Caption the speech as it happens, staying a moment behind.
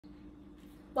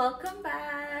Welcome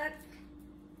back.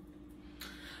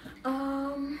 I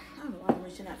don't know why I'm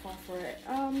reaching that far for it.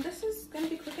 This is gonna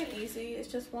be quick and easy. It's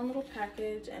just one little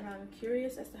package, and I'm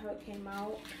curious as to how it came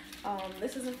out.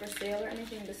 This isn't for sale or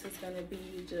anything. This is gonna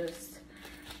be just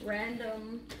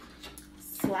random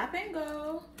slap and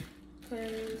go,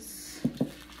 because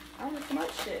I don't know too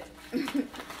much shit.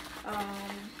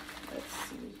 Let's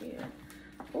see here.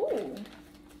 Ooh,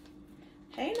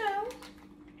 hey now.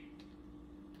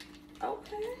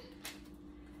 Okay,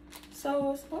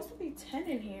 so it's supposed to be 10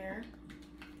 in here.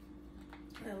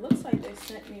 It looks like they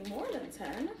sent me more than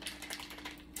 10.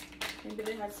 Maybe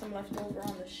they had some left over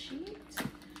on the sheet.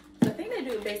 I think they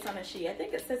do it based on a sheet. I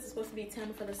think it says it's supposed to be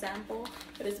 10 for the sample,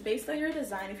 but it's based on your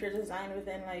design. If your design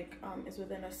within like is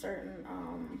within a certain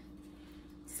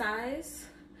size,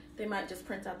 they might just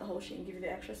print out the whole sheet and give you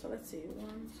the extra. So let's see,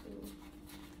 1, 2,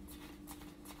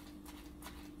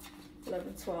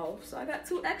 11, 12. So I got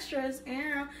 2 extras,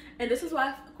 and this is why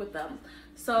I fuck with them.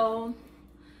 So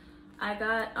I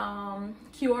got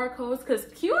QR codes, because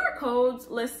QR codes,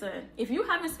 listen, if you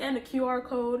haven't scanned a QR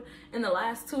code in the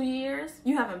last 2 years,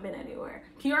 you haven't been anywhere.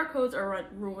 QR codes are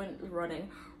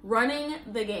running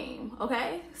the game,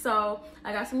 okay? So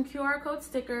I got some QR code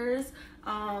stickers.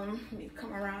 Let me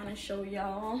come around and show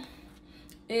y'all.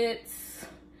 It's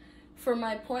for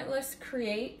my Pointless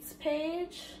Creates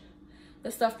page. The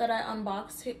stuff that I on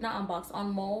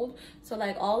mold. So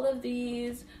like all of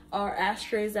these are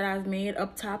ashtrays that I've made.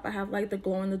 Up top I have like the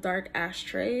glow in the dark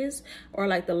ashtrays, or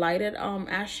like the lighted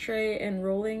ashtray and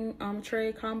rolling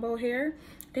tray combo here.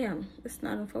 Damn, it's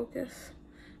not in focus.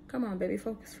 Come on baby,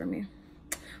 focus for me.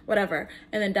 Whatever.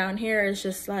 And then down here is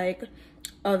just like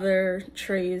other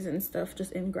trays and stuff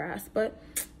just in grass. But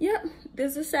yeah,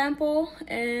 this is a sample,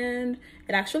 and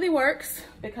it actually works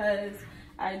because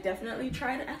I definitely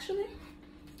tried it. Actually,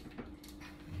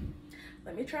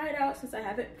 let me try it out since I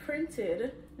have it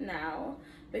printed now,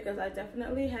 because I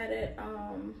definitely had it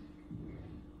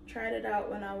tried it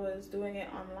out when I was doing it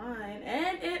online,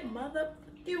 and it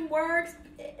motherfucking works,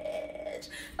 bitch.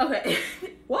 Okay.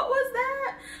 What was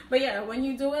that? But yeah, when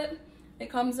you do it, it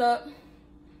comes up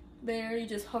there. You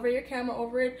just hover your camera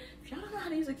over it. If y'all don't know how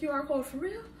to use a QR code for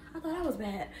real, I thought that was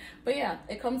bad. But yeah,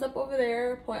 it comes up over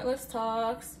there. Pointless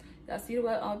Talks. Y'all see the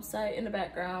website in the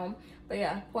background. But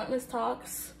yeah, Pointless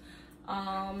Talks.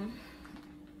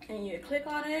 And you click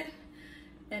on it,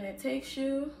 and it takes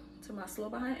you to my slow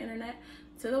behind internet,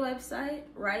 to the website,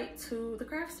 right to the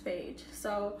crafts page.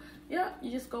 So yeah, you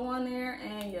just go on there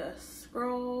and you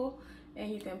scroll,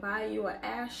 and you can buy you an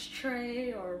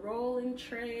ashtray or a rolling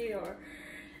tray or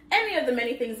any of the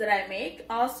many things that I make.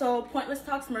 Also, Pointless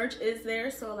Talks merch is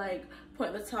there. So like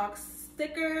Pointless Talks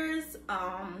stickers,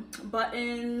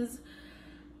 buttons,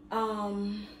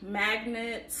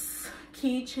 magnets,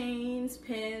 keychains,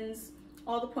 pins.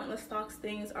 All the Pointless Talks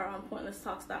things are on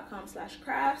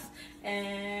pointlesstalks.com/crafts,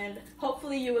 and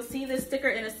hopefully you will see this sticker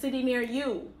in a city near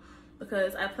you,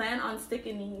 because I plan on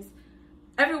sticking these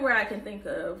everywhere I can think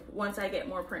of once I get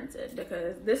more printed,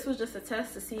 because this was just a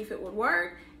test to see if it would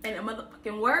work, and it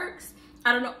motherfucking works.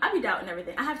 I don't know, I be doubting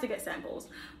everything. I have to get samples,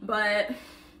 but,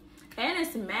 and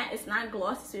it's matte, it's not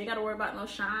glossy, so you gotta worry about no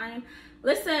shine.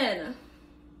 Listen,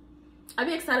 I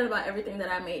be excited about everything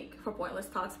that I make for Pointless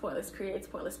Talks, Pointless Creates,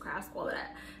 Pointless Crafts, all of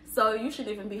that. So you should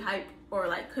even be hyped or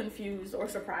like confused or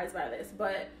surprised by this,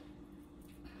 but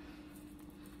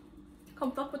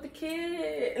come fuck with the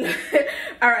kid.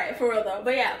 All right, for real though.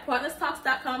 But yeah,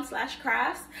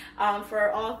 pointlesstalks.com/crafts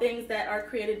for all things that are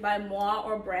created by moi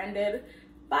or branded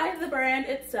by the brand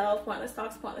itself, Pointless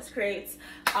Talks, Pointless Creates.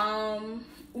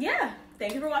 Yeah,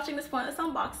 thank you for watching this Pointless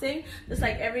unboxing. Just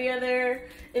like every other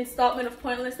installment of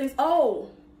Pointless things. Oh,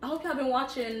 I hope y'all been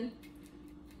watching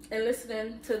and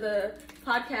listening to the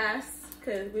podcast,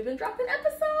 because we've been dropping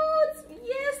episodes.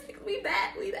 Yes, we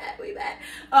back.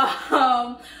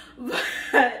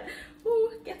 But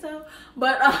ooh, ghetto.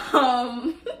 But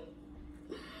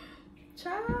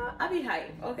child, I be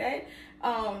hype, okay?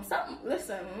 Something,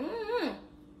 listen,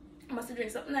 I must have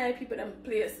drank something that people don't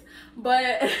please.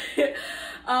 But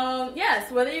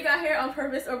yes, whether you got here on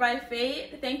purpose or by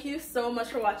fate, thank you so much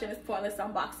for watching this Pointless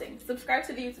unboxing. Subscribe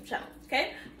to the YouTube channel,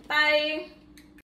 okay? Bye.